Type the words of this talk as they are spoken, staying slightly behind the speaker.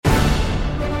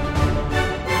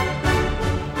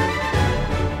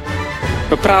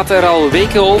We praten er al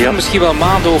weken over, misschien wel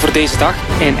maanden over deze dag.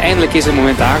 En eindelijk is het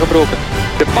moment aangebroken.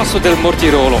 De Passo del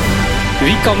Mortirolo.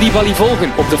 Wie kan Nibali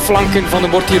volgen op de flanken van de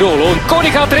Mortirolo?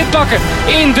 Koning gaat erin pakken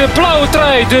in de blauwe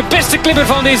trui. De beste klimmer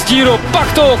van deze Giro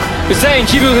pakt ook zijn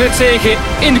Giro-ritzege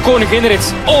in de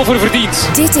koninginrit. Oververdiend.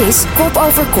 Dit is Kop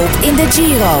over Kop in de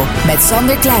Giro. Met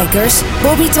Sander Kleikers,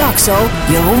 Bobby Traxo,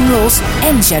 Jeroen Los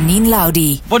en Janine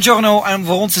Laudi. Buongiorno, en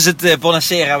voor ons is het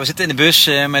Buonasera. We zitten in de bus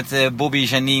met Bobby,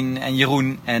 Janine en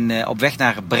Jeroen. En op weg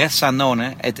naar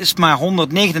Bressanone. Het is maar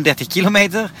 139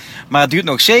 kilometer, maar het duurt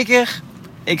nog zeker...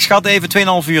 Ik schat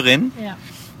even 2,5 uur in. Ja.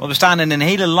 Want we staan in een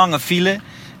hele lange file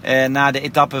na de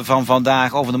etappe van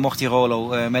vandaag over de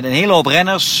Mortirolo. Met een hele hoop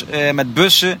renners, met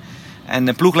bussen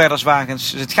en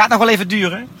ploegleiderswagens. Dus het gaat nog wel even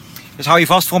duren. Dus hou je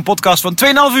vast voor een podcast van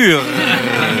 2,5 uur.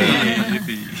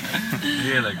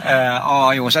 Heerlijk.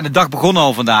 Jongens, en de dag begon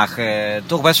al vandaag.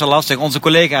 Toch best wel lastig. Onze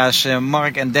collega's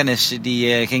Mark en Dennis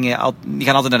die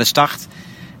gaan altijd naar de start.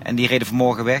 En die reden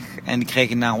vanmorgen weg. En die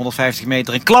kregen na 150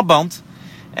 meter een klapband.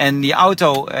 En die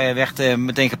auto werd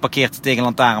meteen geparkeerd tegen een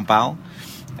lantaarnpaal.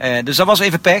 Dus dat was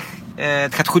even pech.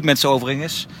 Het gaat goed met ze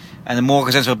overigens. En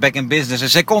morgen zijn ze weer back in business. En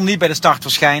zij kon niet bij de start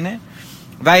verschijnen.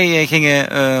 Wij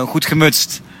gingen goed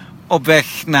gemutst op weg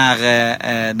naar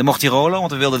de Mortirolo.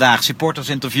 Want we wilden daar supporters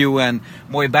interviewen en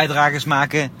mooie bijdrages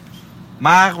maken.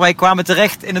 Maar wij kwamen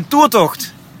terecht in een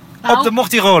toertocht op de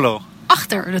Mortirolo.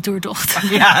 Achter de toertocht.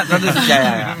 Ja, dat is het.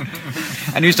 Ja.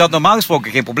 En nu is dat normaal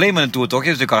gesproken geen probleem met een toertocht.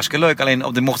 Dat is natuurlijk hartstikke leuk. Alleen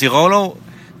op de Mortirolo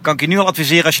kan ik je nu al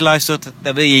adviseren als je luistert.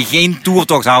 Daar wil je geen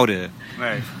toertocht houden.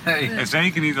 Nee. En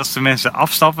zeker niet als de mensen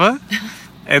afstappen.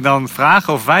 En dan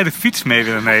vragen of wij de fiets mee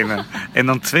willen nemen. En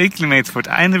dan 2 kilometer voor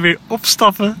het einde weer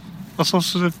opstappen. Alsof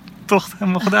ze de tocht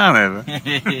helemaal gedaan hebben.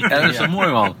 Ja, dat is wel mooi,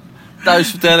 man. Thuis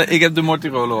vertellen, ik heb de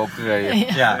Mortirolo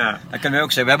opgereden. Ja, dat kunnen we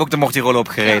ook zeggen. We hebben ook de Mortirolo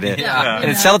opgereden. In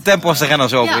hetzelfde tempo als de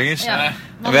renners overigens. Ja.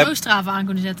 We hadden ook Strava aan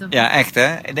kunnen zetten. Ja, echt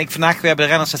hè. Ik denk vandaag, we hebben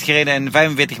de renners gereden in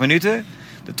 45 minuten.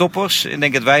 De toppers. Ik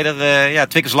denk dat wij er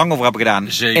 2 keer zo lang over hebben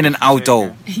gedaan. Zeker. In een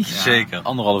auto. Zeker,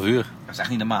 1,5 uur. Dat is echt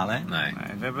niet normaal hè. Nee.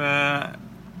 We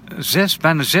hebben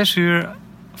bijna 6 uur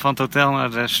van het hotel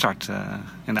naar de start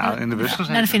in de bus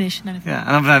gezeten. Naar de finish. Ja,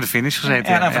 en dan naar de finish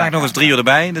gezeten. Ja, en dan vandaag nog eens 3 uur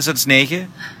erbij. Dus dat is 9.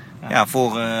 Ja,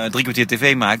 voor 3 kwartier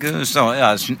tv maken. Dus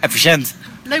dat is efficiënt.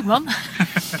 Leuk man.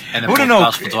 En hoe dan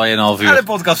ook. Voor 2,5 uur. Ja, de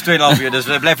podcast voor 2,5 uur, dus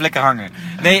blijf lekker hangen.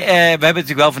 Nee, we hebben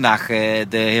natuurlijk wel vandaag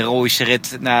de heroïsche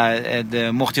rit naar de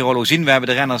Mortirolo zien. We hebben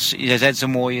de renners, jij zei het zo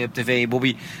mooi op tv,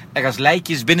 Bobby, er als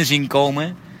lijkjes binnen zien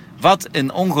komen. Wat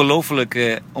een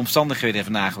ongelofelijke omstandigheden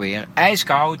vandaag weer.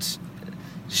 IJskoud,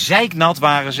 zeiknat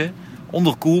waren ze,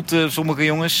 onderkoeld sommige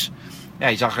jongens. Ja,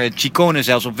 je zag Ciccone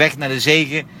zelfs op weg naar de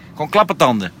zege. Gewoon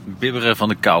klappertanden. Bibberen van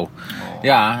de kou.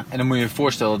 Ja, en dan moet je je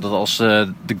voorstellen dat als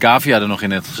de Gavia er nog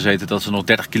in had gezeten, dat ze nog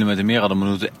 30 kilometer meer hadden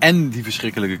moeten. En die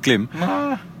verschrikkelijke klim.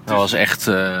 Dat was echt...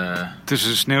 Tussen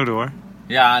de sneeuw door.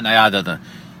 Ja, nou ja,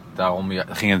 daarom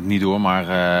ging het niet door. Maar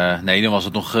nee, dan was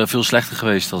het nog veel slechter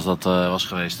geweest als dat was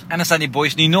geweest. En dan staan die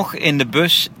boys nu nog in de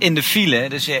bus, in de file.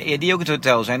 Dus die ook in het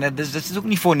hotel zijn. Dat is ook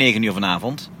niet voor 9 uur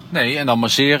vanavond. Nee, en dan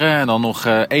masseren en dan nog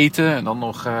eten en dan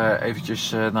nog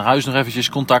eventjes naar huis nog eventjes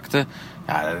contacten.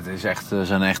 Ja, het is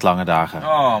zijn echt lange dagen.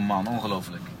 Oh man,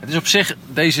 ongelooflijk. Het is op zich,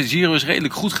 deze Giro is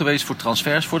redelijk goed geweest voor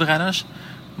transfers voor de renners.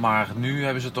 Maar nu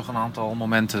hebben ze toch een aantal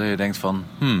momenten dat je denkt van...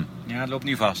 Ja, het loopt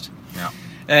nu vast. Ja.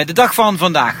 De dag van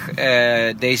vandaag.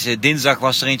 Deze dinsdag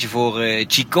was er eentje voor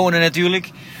Ciccone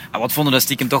natuurlijk. Wat vonden we dat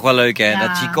stiekem toch wel leuk hè. Ja.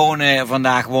 Dat Ciccone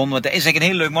vandaag won. Want hij is eigenlijk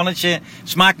een heel leuk mannetje.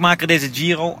 Smaakmaker deze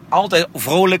Giro. Altijd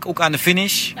vrolijk, ook aan de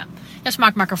finish. Ja,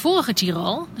 smaakmaker vorige Giro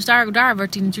al. Dus daar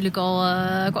werd hij natuurlijk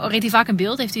reed hij vaak in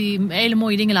beeld. Heeft hij hele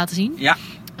mooie dingen laten zien. Ja.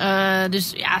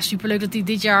 Dus ja, superleuk dat hij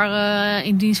dit jaar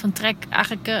in dienst van Trek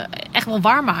eigenlijk echt wel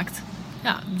waarmaakt.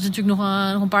 Ja, het is natuurlijk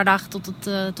nog een paar dagen tot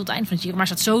het eind van het Giro. Maar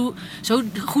hij staat zo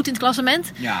goed in het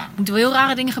klassement. Ja. Moeten wel heel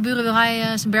rare dingen gebeuren. Wil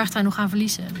hij zijn bergtrui nog gaan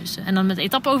verliezen. Dus, en dan met de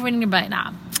etappe-overwinning erbij. Nou.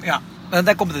 Ja,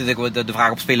 daar komt natuurlijk de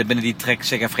vraag op spelen binnen die Trek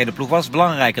zeg vrede ploeg. Was het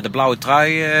belangrijker de blauwe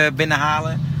trui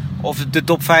binnenhalen of de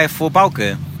top 5 voor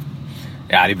Bauke?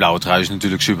 Ja, die blauwe trui is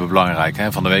natuurlijk super belangrijk.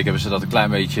 Hè? Van de week hebben ze dat een klein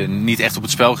beetje niet echt op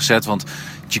het spel gezet. Want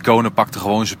Ciccone pakte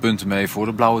gewoon zijn punten mee voor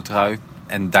de blauwe trui.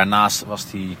 En daarnaast was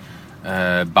hij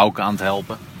Bauke aan het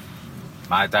helpen.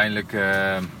 Maar uiteindelijk,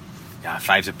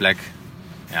 5e plek.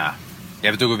 Ja, je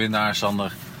hebt ook een winnaar,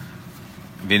 Sander.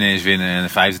 Winnen is winnen en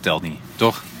de 5e telt niet,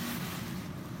 toch?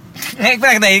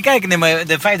 Nee, maar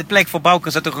de 5e plek voor Bouke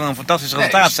zou toch een fantastisch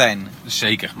resultaat zijn.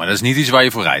 Zeker, maar dat is niet iets waar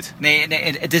je voor rijdt. Nee,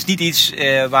 het is niet iets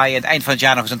waar je aan het eind van het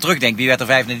jaar nog eens aan terugdenkt. Wie werd er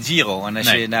 5 in de Giro? En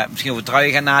als je misschien over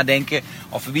truien gaat nadenken,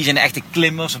 of wie zijn de echte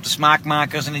klimmers of de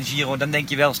smaakmakers in de Giro, dan denk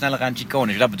je wel sneller aan Ciccone,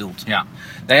 als je dat bedoelt. Ja.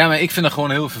 Nou ja, maar ik vind het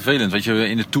gewoon heel vervelend. Wat je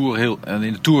in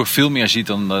de Tour veel meer ziet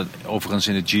dan overigens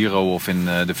in de Giro of in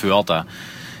de Vuelta,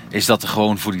 is dat er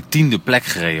gewoon voor die 10e plek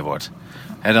gereden wordt.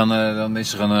 He, dan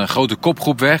is er een grote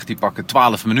kopgroep weg, die pakken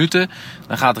 12 minuten.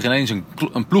 Dan gaat er ineens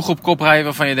een ploeg op kop rijden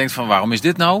waarvan je denkt van waarom is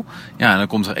dit nou? Ja, en dan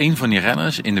komt er een van die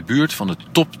renners in de buurt van de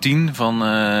top 10 van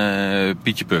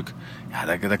Pietje Puk.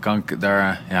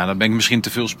 Ja, daar ben ik misschien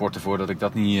te veel sporter voor dat ik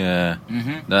dat niet...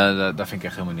 Daar vind ik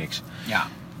echt helemaal niks. Ja.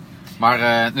 Maar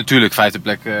natuurlijk 5e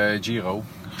plek Giro.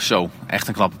 Zo, echt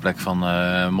een klappenplek van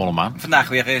Mollema. Vandaag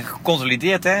weer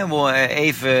geconsolideerd, hè.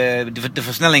 Even de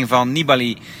versnelling van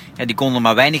Nibali, ja, die kon er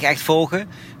maar weinig echt volgen.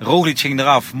 Roglic ging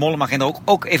eraf, Mollema ging er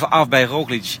ook even af bij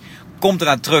Roglic. Komt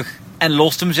eraan terug en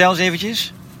lost hem zelfs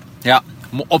eventjes. Ja,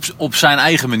 op zijn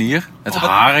eigen manier. Het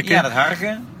harken. Ja, dat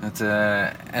harken. Het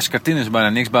escartin is bijna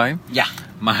niks bij. Ja.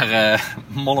 Maar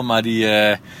Mollema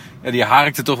die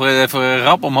harkte toch weer even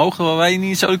rap omhoog, waar wij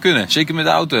niet zouden kunnen. Zeker met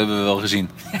de auto hebben we wel gezien.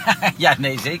 Ja,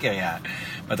 nee, zeker ja.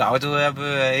 Met de auto hebben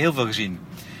we heel veel gezien.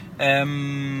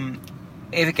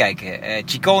 Even kijken.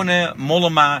 Ciccone,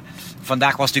 Mollema.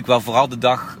 Vandaag was natuurlijk wel vooral de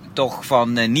dag toch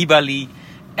van Nibali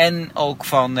en ook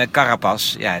van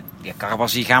Carapaz. Ja,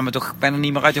 Carapaz die gaan we toch bijna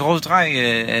niet meer uit de roze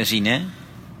trui zien, hè?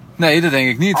 Nee, dat denk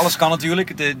ik niet. Alles kan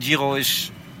natuurlijk. De Giro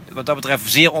is wat dat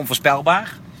betreft zeer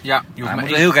onvoorspelbaar. Ja, je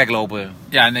moet heel gek lopen.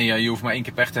 Ja, nee, je hoeft maar 1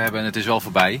 keer pech te hebben en het is wel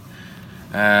voorbij.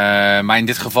 Maar in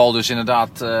dit geval dus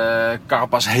inderdaad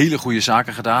Carapaz hele goede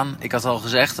zaken gedaan. Ik had al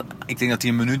gezegd, ik denk dat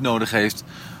hij een minuut nodig heeft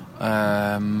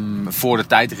voor de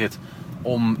tijdrit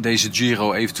om deze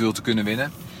Giro eventueel te kunnen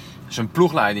winnen. Zijn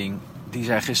ploegleiding, die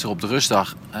zei gisteren op de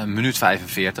rustdag, minuut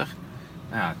 45.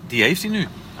 Ja, die heeft hij nu.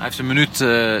 Hij heeft een minuut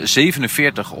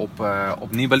 47 op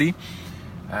Nibali.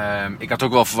 Ik had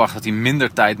ook wel verwacht dat hij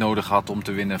minder tijd nodig had om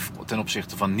te winnen ten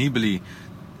opzichte van Nibali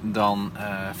dan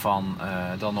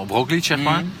op Roglic, zeg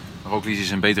maar. Roglic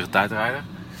is een betere tijdrijder.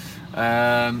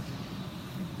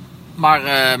 Maar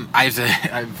hij heeft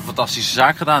een fantastische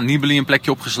zaak gedaan. Nibali een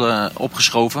plekje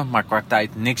opgeschoven, maar qua tijd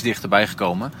niks dichterbij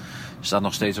gekomen. Staat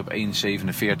nog steeds op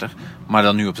 1,47. Maar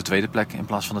dan nu op de 2e plek in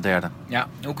plaats van de 3e. Ja,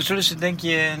 hoe zullen ze denk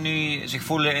je nu zich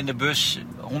voelen in de bus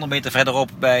 100 meter verderop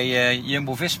bij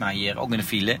Jumbo-Visma hier, ook in de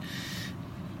file.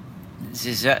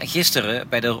 Gisteren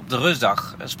bij de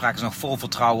rustdag spraken ze nog vol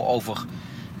vertrouwen over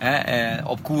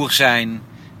op koers zijn.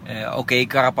 Oké,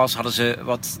 Carapaz hadden ze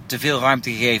wat te veel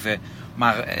ruimte gegeven,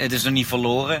 maar het is nog niet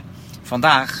verloren.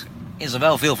 Vandaag is er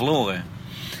wel veel verloren.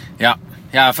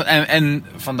 Ja, en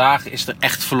vandaag is er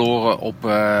echt verloren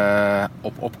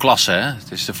op klasse. Hè?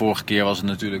 Het is de vorige keer was het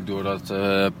natuurlijk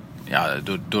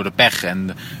door de pech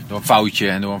en door een foutje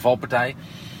en door een valpartij.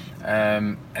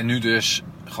 En nu dus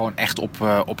gewoon echt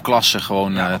op klasse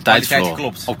gewoon tijd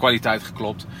verloren. Op kwaliteit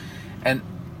geklopt. En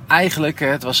eigenlijk,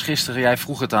 het was gisteren, jij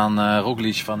vroeg het aan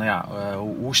Roglic van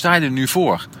hoe sta je er nu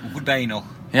voor? Hoe goed ben je nog?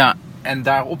 Ja, en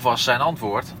daarop was zijn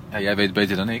antwoord, jij weet het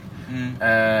beter dan ik,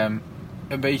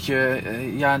 een beetje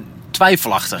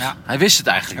twijfelachtig. Ja. Hij wist het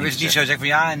eigenlijk niet. Hij wist het niet zo zeggen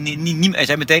van hij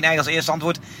zei meteen eigenlijk als eerste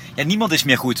antwoord, niemand is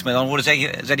meer goed. Maar dan zei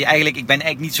hij eigenlijk, ik ben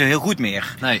eigenlijk niet zo heel goed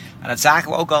meer. Nee. En dat zagen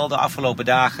we ook al de afgelopen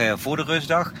dagen voor de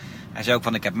rustdag. Hij zei ook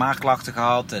van ik heb maagklachten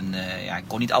gehad en ik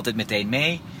kon niet altijd meteen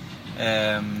mee.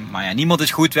 Maar niemand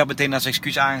is goed, werd meteen als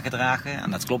excuus aangedragen.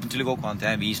 En dat klopt natuurlijk ook, want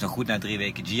wie is nog goed na 3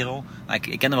 weken Giro? Nou,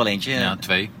 ik ken er wel eentje. Ja,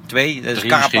 2. 2, dat is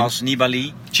Carapaz,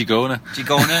 Nibali. Ciccone.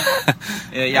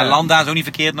 Landa is ook niet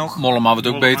verkeerd nog. Mollema wordt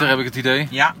ook beter, heb ik het idee.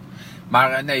 Ja.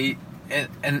 Maar nee,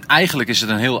 en eigenlijk is het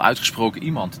een heel uitgesproken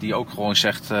iemand die ook gewoon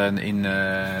zegt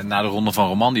na de ronde van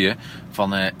Romandie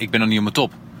van ik ben nog niet op mijn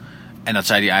top. En dat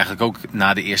zei hij eigenlijk ook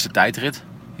na de eerste tijdrit.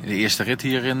 De eerste rit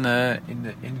hier in de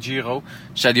Giro.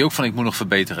 Zei hij ook van ik moet nog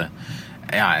verbeteren.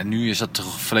 Ja, en nu is dat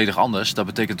toch volledig anders. Dat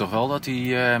betekent toch wel dat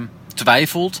hij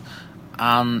twijfelt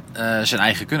aan zijn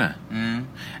eigen kunnen.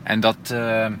 En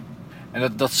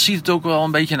dat ziet het ook wel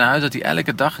een beetje naar uit. Dat hij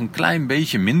elke dag een klein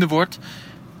beetje minder wordt.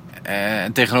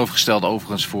 En tegenovergesteld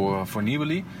overigens voor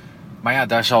Nibali. Maar ja,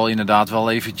 daar zal inderdaad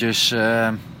wel eventjes...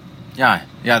 er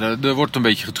wordt een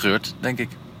beetje getreurd, denk ik.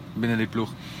 Binnen die ploeg.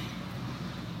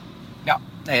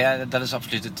 Ja, dat is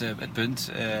absoluut het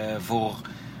punt. Voor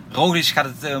Roglic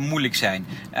gaat het moeilijk zijn.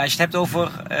 Als je het hebt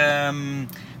over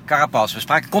Carapaz. We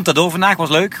spraken Contador vandaag, was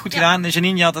leuk. Goed gedaan.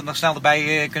 Janine had het nog snel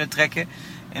erbij kunnen trekken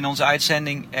in onze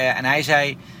uitzending. En hij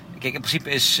zei, kijk, in principe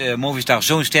is Movistar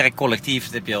zo'n sterk collectief.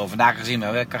 Dat heb je al vandaag gezien.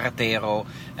 Carretero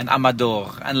en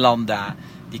Amador en Landa.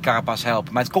 die Carapaz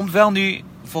helpen. Maar het komt wel nu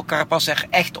voor Carapaz er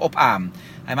echt op aan.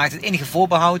 Hij maakt het enige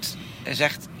voorbehoud. Hij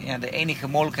zegt, de enige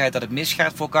mogelijkheid dat het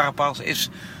misgaat voor Carapaz is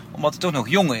omdat hij toch nog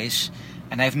jong is.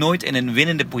 En hij heeft nooit in een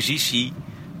winnende positie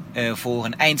voor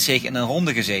een eindzege in een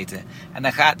ronde gezeten. En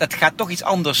dat gaat toch iets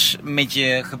anders met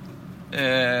je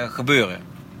gebeuren.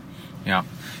 Ja.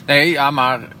 Nee, ja,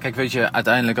 maar kijk, weet je,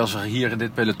 uiteindelijk als we hier in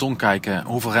dit peloton kijken,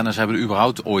 hoeveel renners hebben er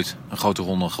überhaupt ooit een grote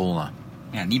ronde gewonnen?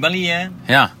 Ja, Nibali hè?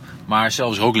 Ja, maar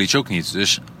zelfs Roglic ook niet.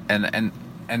 Dus,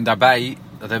 en daarbij,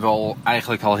 dat hebben we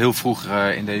eigenlijk al heel vroeg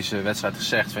in deze wedstrijd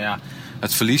gezegd, van ja,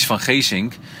 het verlies van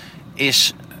Geesink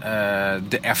is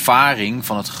de ervaring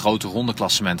van het grote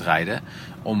rondeklassement rijden.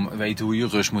 Om weten hoe je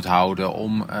rust moet houden,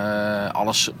 om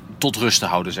alles tot rust te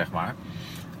houden, zeg maar.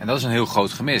 En dat is een heel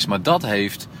groot gemis. Maar dat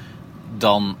heeft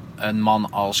dan een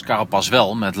man als Carapaz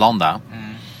wel met Landa.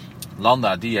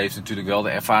 Landa die heeft natuurlijk wel de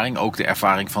ervaring. Ook de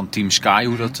ervaring van Team Sky,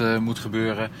 hoe dat moet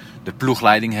gebeuren. De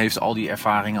ploegleiding heeft al die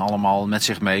ervaringen allemaal met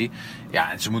zich mee.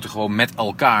 Ja, en ze moeten gewoon met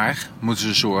elkaar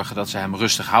zorgen dat ze hem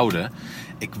rustig houden.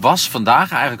 Ik was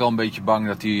vandaag eigenlijk al een beetje bang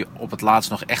dat hij op het laatst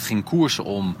nog echt ging koersen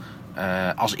om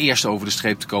als eerste over de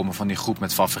streep te komen van die groep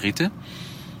met favorieten.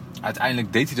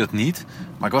 Uiteindelijk deed hij dat niet.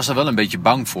 Maar ik was daar wel een beetje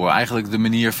bang voor. Eigenlijk de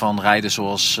manier van rijden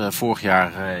zoals vorig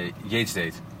jaar Yates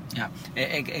deed. Ja,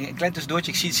 een klein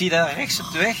tussendoortje. Zie je daar rechts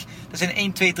op de weg? Dat zijn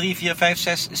 1, 2, 3, 4, 5,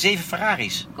 6, 7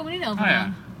 Ferraris. Komen die nou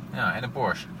vandaan? Ja, en een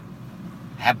Porsche.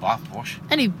 Porsche.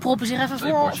 En die proppen zich even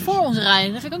Porsches. voor ons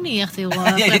rijden. Dat vind ik ook niet echt heel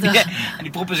prettig. En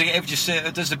die proppen zich eventjes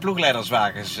tussen de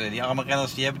ploegleiderswagens. Die arme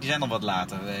renners die zijn nog wat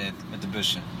later met de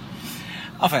bussen.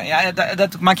 Enfin, ja,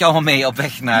 dat maak je allemaal mee op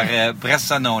weg naar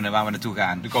Bressanone, waar we naartoe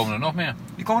gaan. Er komen er nog meer.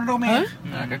 Die komen er nog meer?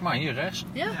 Huh? Ja, kijk maar, hier rechts.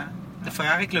 Ja? Ja, de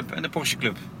Ferrari Club en de Porsche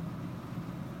Club.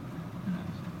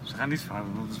 Ze gaan niet varen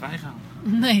omdat wij gaan.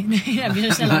 Nee, heb je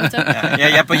zo'n snelle auto. Ja,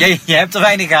 jij hebt er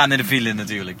weinig aan in de file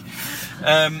natuurlijk.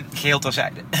 Geheel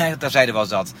terzijde was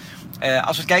dat.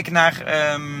 Als we kijken naar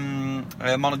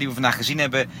mannen die we vandaag gezien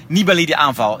hebben. Nibali de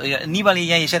aanval.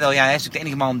 Nibali, je zei al, hij is natuurlijk de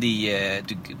enige man die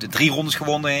de 3 rondes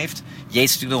gewonnen heeft. Yates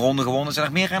heeft natuurlijk de ronde gewonnen. Zijn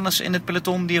er nog meer renners in het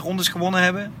peloton die rondes gewonnen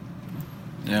hebben?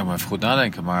 Ja, maar even goed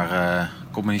nadenken, maar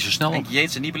kom me niet zo snel op. Denk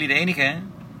Yates en Nibali de enige, hè?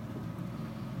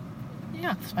 Ja,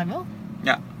 volgens mij wel.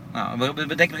 Ja, nou,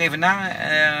 we denken nog even na.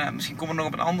 Misschien komen we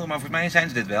nog op een andere, maar volgens mij zijn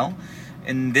ze dit wel.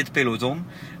 In dit peloton.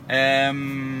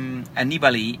 En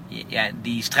Nibali,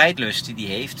 die strijdlust die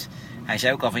hij heeft. Hij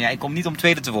zei ook al van, ik kom niet om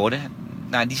tweede te worden.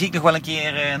 Nou, die zie ik nog wel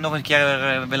nog een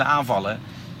keer willen aanvallen.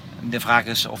 De vraag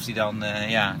is of hij dan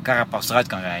Carapaz eruit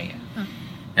kan rijden.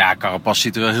 Ja, Carapaz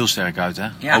ziet er wel heel sterk uit, hè?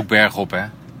 Ja. Ook bergop, hè?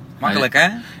 Makkelijk, hè?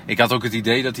 Ik had ook het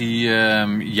idee dat hij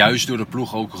juist door de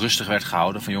ploeg ook rustig werd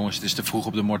gehouden. Van jongens, het is te vroeg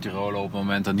op de Mortirolo op het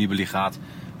moment dat Nibali gaat.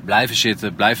 Blijven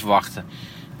zitten, blijven wachten.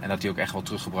 En dat hij ook echt wel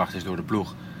teruggebracht is door de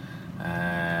ploeg.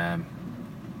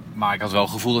 Maar ik had wel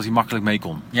het gevoel dat hij makkelijk mee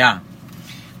kon. Ja.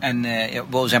 En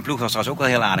zijn ploeg was trouwens ook wel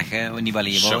heel aardig, hè,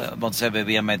 Nibali. Zo. Want ze hebben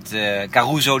weer met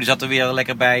Caruso, die zat er weer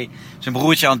lekker bij. Zijn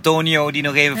broertje Antonio, die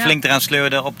nog even flink eraan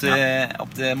sleurde op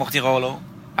de Mortirolo.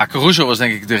 Ja, Caruso was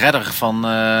denk ik de redder van,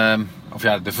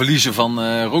 de verliezer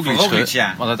van Roglic. Van Roglic,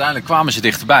 ja. Want uiteindelijk kwamen ze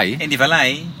dichterbij. In die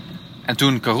vallei. En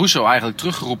toen Caruso eigenlijk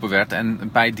teruggeroepen werd en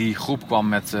bij die groep kwam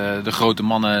met de grote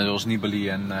mannen zoals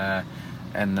Nibali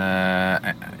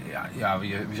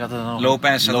wie zat er dan nog?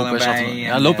 Lopez zat er nog bij.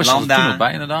 Ja, Lopez zat er Landa. toen nog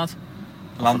bij inderdaad.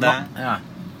 Landa. Ja.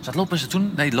 Zat Lopez er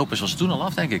toen? Nee, Lopez was er toen al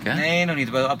af denk ik, hè? Nee, nog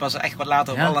niet. Het was echt wat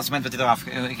later. Op het laatste moment werd hij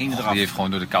eraf. Ging hij eraf. Die heeft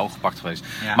gewoon door de kou gepakt geweest.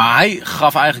 Ja. Maar hij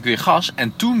gaf eigenlijk weer gas.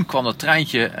 En toen kwam dat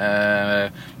treintje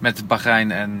met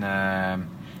Bahrein en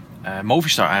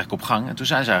Movistar eigenlijk op gang. En toen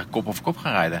zijn ze eigenlijk kop over kop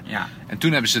gaan rijden. Ja. En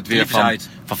toen hebben ze het weer Liep ze uit.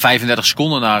 van 35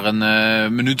 seconden naar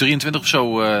een minuut 23 of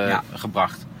zo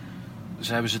gebracht. Dus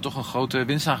hebben ze toch een grote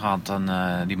winst aan gehad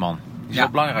aan die man. Die is wel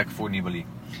belangrijk voor Nibali.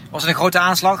 Was het een grote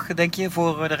aanslag, denk je,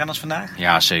 voor de renners vandaag?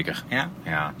 Ja, zeker. Ja?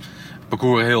 Ja. Het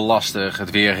parcours heel lastig,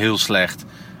 het weer heel slecht.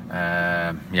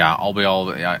 Al bij al,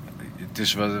 het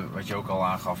is wat je ook al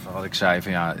aangaf, wat ik zei,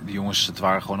 van die jongens, het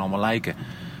waren gewoon allemaal lijken.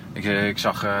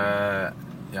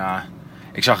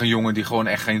 Ik zag een jongen die gewoon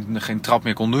echt geen trap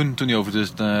meer kon doen toen hij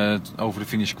over de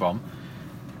finish kwam.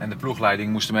 En de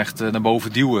ploegleiding moest hem echt naar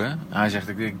boven duwen. Hij zegt,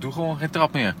 ik doe gewoon geen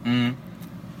trap meer. Mm.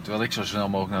 Terwijl ik zo snel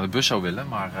mogelijk naar de bus zou willen,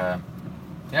 maar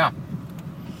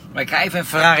Maar ik ga even een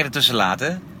Ferrari ertussen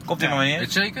laten. Komt ie maar meneer?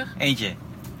 Weet je zeker? Eentje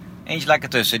lekker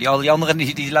tussen. Die anderen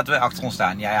die laten we achter ons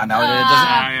staan. Nee,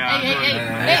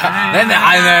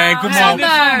 kom maar op.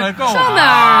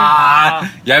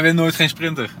 Sander! Jij bent nooit geen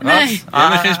sprinter. Nee. Jij bent geen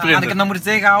Had ik sprinter. het nou moeten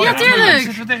tegenhouden? Ja,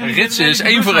 tuurlijk. Ritsen is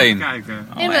 1 voor 1.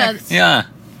 Inderdaad. Ja,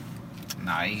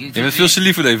 Nou, je bent veel te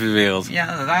lief voor deze wereld.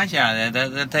 Ja, inderdaad. Ja.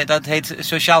 Dat heet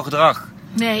sociaal gedrag.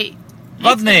 Nee.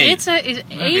 Wat nee? Ritsen is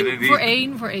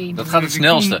 1 voor 1. Dat gaat het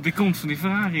snelste. Wie komt van die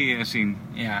Ferrari zien?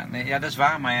 Ja, dat is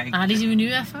waar. Maar ja, Die zien we nu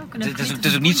even. het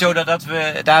is ook niet zo dat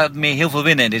we daarmee heel veel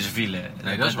winnen in deze file.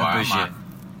 Nee, dat is waar. busje. Maar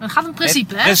Het gaat om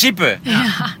principe, hè? Principe.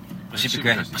 Ja.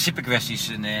 Principe kwesties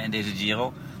in deze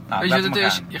Giro. Nou, weet je wat het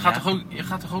is? Je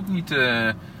gaat toch ook niet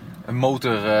een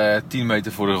motor 10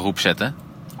 meter voor de groep zetten?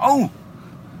 Oh.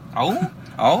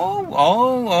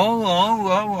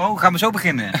 Gaan we zo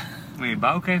beginnen? Moet je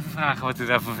Bouke even vragen wat hij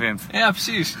daarvan vindt. Ja,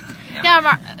 precies. Ja,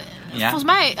 maar Ja.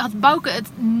 volgens mij had Bouke het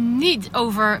niet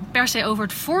per se over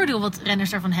het voordeel wat renners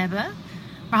daarvan hebben.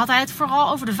 Maar had hij het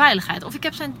vooral over de veiligheid. Of ik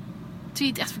heb zijn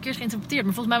tweet echt verkeerd geïnterpreteerd.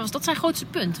 Maar volgens mij was dat zijn grootste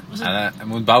punt. Was het...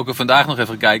 Moet Bouke vandaag nog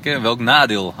even kijken welk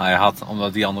nadeel hij had.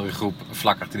 Omdat die andere groep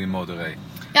vlak achter die motor reed.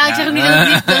 Ja, ik zeg ook niet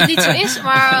dat het niet zo is.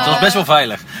 Maar Het was best wel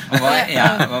veilig.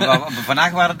 Maar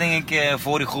vandaag waren het denk ik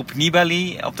voor de groep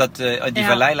Nibali op die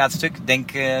vallei laatste stuk,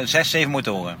 denk 6, 7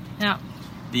 motoren. Ja.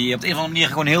 Die op de een of andere manier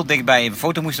gewoon heel dichtbij een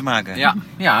foto moesten maken.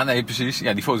 Ja, nee, precies.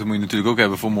 Ja, die foto moet je natuurlijk ook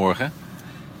hebben voor morgen.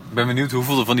 Ik ben benieuwd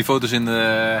hoeveel er van die foto's in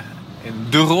de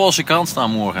roze krant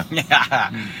staan morgen. We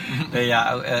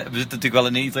zitten natuurlijk wel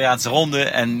in een Italiaanse ronde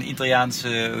en een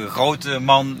Italiaanse grote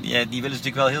man, die willen ze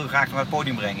natuurlijk wel heel graag naar het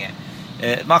podium brengen.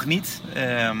 Het mag niet,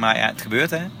 maar ja, het gebeurt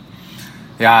hè.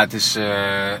 Ja, het is,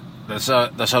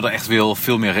 daar zouden echt wel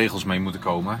veel meer regels mee moeten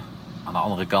komen. Aan de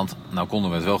andere kant, nou konden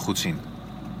we het wel goed zien.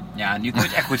 Ja, nu kon je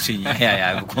het echt goed zien.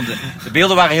 De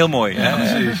beelden waren heel mooi. Hè?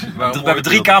 precies. We hebben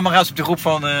 3 camera's op de groep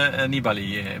van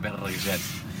Nibali gezet.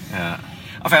 Ja.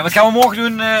 Enfin, wat gaan we morgen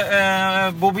doen,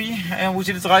 Bobby? Hoe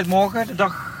ziet het eruit morgen, de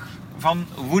dag van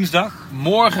woensdag?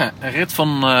 Morgen een rit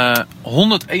van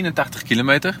 181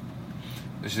 kilometer.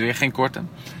 Dus weer geen korte.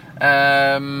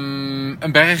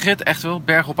 Een bergrit, echt wel.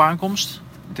 Berg op aankomst.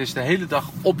 Het is de hele dag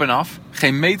op en af.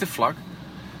 Geen meter vlak.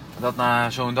 Dat na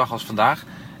zo'n dag als vandaag.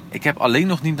 Ik heb alleen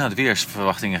nog niet naar de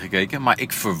weersverwachtingen gekeken. Maar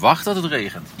ik verwacht dat het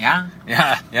regent. Ja?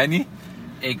 Ja, jij niet?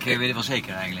 Ik weet het wel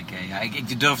zeker eigenlijk. Ja,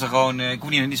 ik durf er gewoon, ik hoef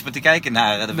niet eens meer te kijken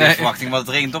naar de weersverwachting, want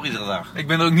het regent toch iedere dag. Ik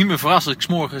ben er ook niet meer verrast als ik 's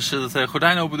morgens het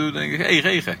gordijn open doe en denk ik,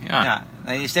 regen. Ja.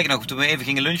 Nee, sterker nog, toen we even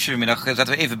gingen lunchen vanmiddag, zaten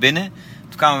we even binnen.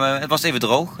 Toen kwamen we, het was even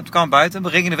droog. Toen kwamen we buiten,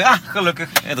 het regende weer. Gelukkig,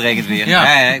 het regent weer.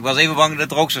 Ja. Ik was even bang dat het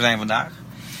droog zou zijn vandaag.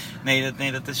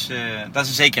 Nee, dat is een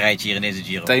zekerheidje hier in deze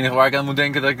Giro. Het enige waar ik aan moet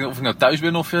denken, of ik nou thuis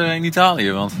ben of in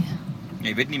Italië. Want Nee,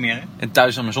 je weet het niet meer hè? en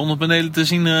thuis aan mijn zonnepanelen te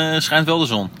zien schijnt wel de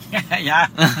zon. Ja.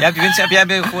 Heb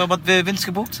jij wat winst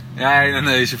geboekt? Ja,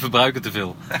 nee, ze verbruiken te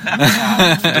veel.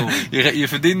 Je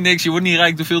verdient niks, je wordt niet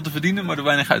rijk door veel te verdienen, maar door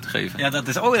weinig uit te geven. Ja, dat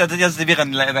is weer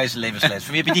een wijze levensles.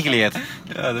 Van wie heb je die geleerd?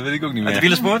 Ja, dat weet ik ook niet meer. Uit de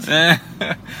wielersport?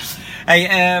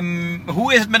 Hey,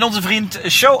 hoe is het met onze vriend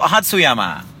Sho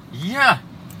Hatsuyama? Ja.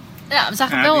 Ja, we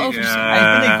zagen hem wel over de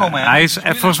Hij is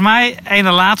volgens mij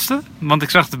ene laatste. Want ik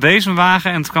zag de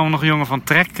bezemwagen en toen kwam er nog een jongen van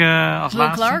Trek als Will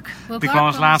laatste. Clark. Die kwam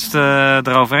als laatste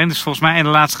eroverheen. Dus volgens mij ene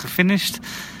laatste gefinished.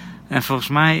 En volgens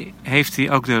mij heeft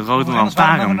hij ook de rode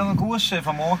lantaarn. Waren er nog een koers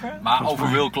van morgen? Maar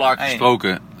over Will Clark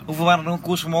gesproken. Hoeveel waren er nog een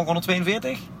koers van morgen?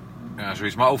 142? Ja,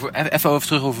 zoiets. Maar even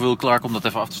terug over Will Clark, om dat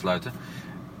even af te sluiten.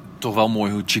 Toch wel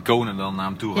mooi hoe Ciccone dan naar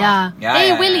hem toe gaat. Ja.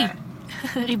 Hey Willy,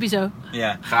 riep hij zo.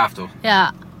 Ja. Gaaf toch?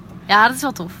 Ja, dat is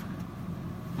wel tof.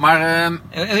 Maar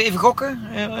even gokken,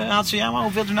 Hatsuyama,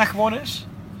 hoeveel het nou geworden is?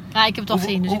 Ja, ik heb het al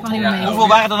gezien, dus ik mag niet meer mee. Hoeveel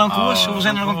waren er dan koers? Hoeveel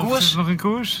zijn er nog een koers? Is er nog een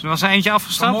koers? Er was er eentje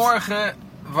afgestapt. vanmorgen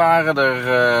waren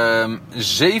er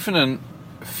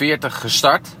 47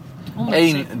 gestart.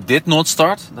 1 did not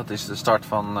start. Dat is de start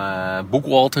van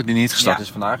Boekwalter, die niet gestart is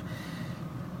vandaag.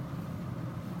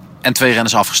 En 2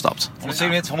 renners afgestapt.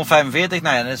 147, 145.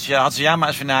 Nou ja, dus Hatsuyama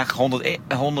is vandaag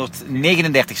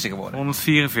 139ste geworden.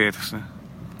 144ste.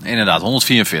 Inderdaad,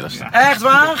 144ste. Echt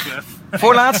waar?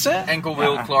 Voorlaatste? Enkel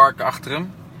Will Clark achter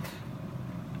hem.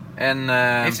 En,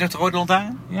 Heeft hij nog de rode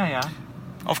lantaarn? Ja.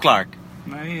 Of Clark?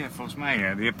 Nee, volgens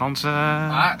mij de Japanse...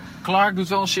 Maar Clark doet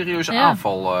wel een serieuze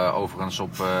aanval overigens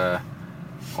op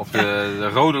de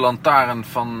rode lantaarn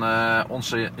van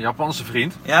onze Japanse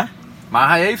vriend. Ja? Maar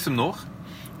hij heeft hem nog.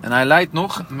 En hij leidt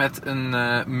nog met een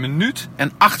minuut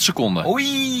en 8 seconden.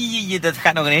 Oei, dat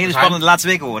gaat nog een hele spannende laatste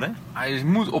week worden. Hij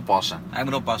moet oppassen. Hij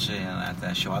moet oppassen, inderdaad,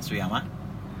 Sho Hatsuyama.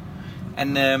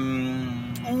 En,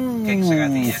 kijk, zo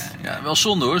gaat hij. Ja, wel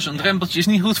zonde hoor. Zo'n drempeltje is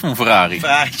niet goed voor een Ferrari.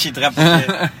 Ferrari'tje,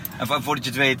 drempeltje. En voordat je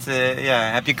het weet,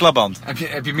 heb je een klapband.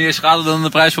 Heb je meer schade dan de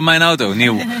prijs van mijn auto?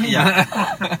 Nieuw. Ja.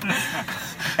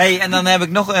 Hey, en dan heb ik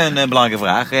nog een belangrijke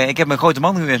vraag. Ik heb mijn grote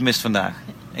man gemist vandaag.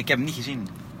 Ik heb hem niet gezien.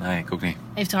 Nee, ik ook niet.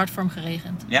 Heeft te hard voor hem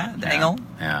geregend. Ja, de Engel?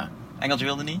 Ja. Engeltje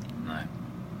wilde niet? Nee,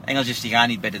 Engeltjes die gaan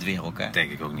niet bij dit weer ook, hè?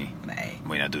 denk ik ook niet. Nee.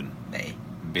 Moet je nou doen. Nee.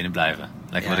 Binnen blijven.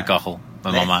 Lekker Ja. bij de kachel.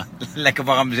 Bij Nee. mama. Lekker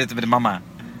warm zitten met de mama.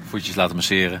 Voetjes laten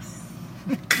masseren.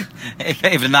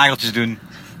 Even de nageltjes doen.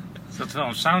 Er zat wel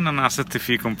een sauna naast de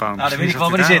TV-compound. Nou, dan weet ik wel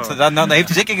waar die zit. Dan heeft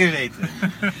hij zeker gezeten.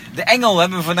 De Engel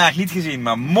hebben we vandaag niet gezien,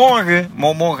 maar morgen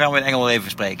gaan we de Engel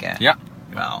even spreken. Hè? Ja.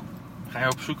 Jawel. Ga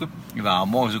je opzoeken? Jawel,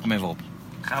 morgen zoek ik hem even op.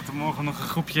 Gaat er morgen nog een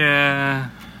groepje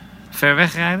ver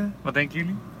wegrijden? Wat denken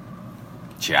jullie?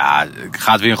 Tja,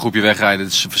 gaat weer een groepje wegrijden.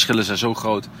 De verschillen zijn zo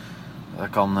groot. Dat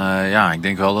kan, ik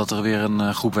denk wel dat er weer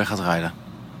een groep weg gaat rijden.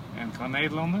 En qua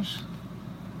Nederlanders?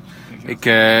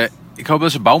 Ik hoop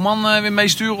dat ze Bouwman weer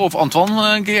meesturen of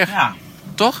Antoine een keer. Ja,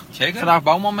 Toch? zeker. Vandaag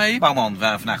Bouwman mee. Bouwman,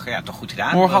 vandaag toch goed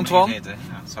gedaan. Morgen Antoine.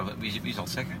 Wie zal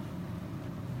het zeggen?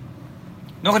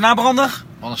 Nog een nabrander?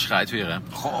 Wat een scheid weer, hè?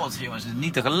 God, jongens, het is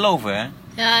niet te geloven, hè?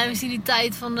 Ja, we zien die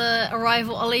tijd van de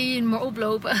arrival alleen maar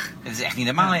oplopen. Het is echt niet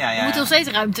normaal, ja. We moeten nog steeds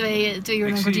ruim 2 uur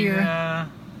en een kwartier.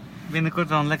 Binnenkort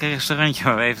wel een lekker restaurantje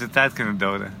waar we even de tijd kunnen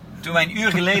doden. Toen wij een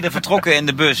uur geleden vertrokken in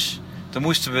de bus, toen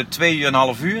moesten we 2 uur en een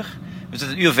half uur. We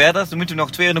zitten een uur verder, dan moeten we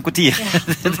nog 2 uur en een kwartier.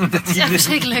 Ja. Dat is echt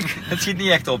verschrikkelijk. Dat ziet niet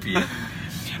echt op hier.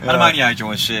 Maar dat maakt niet uit,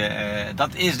 jongens. Dat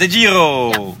is de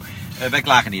Giro. Wij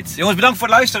klagen niet. Jongens, bedankt voor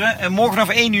het luisteren. Morgen vanaf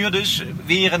 1 uur dus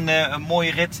weer een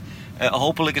mooie rit.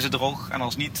 Hopelijk is het droog. En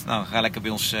als niet, nou, ga lekker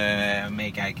bij ons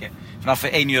meekijken. Vanaf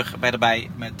 1 uur bij erbij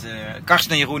met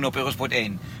Karsten en Jeroen op Eurosport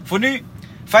 1. Voor nu,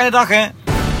 fijne dag hè.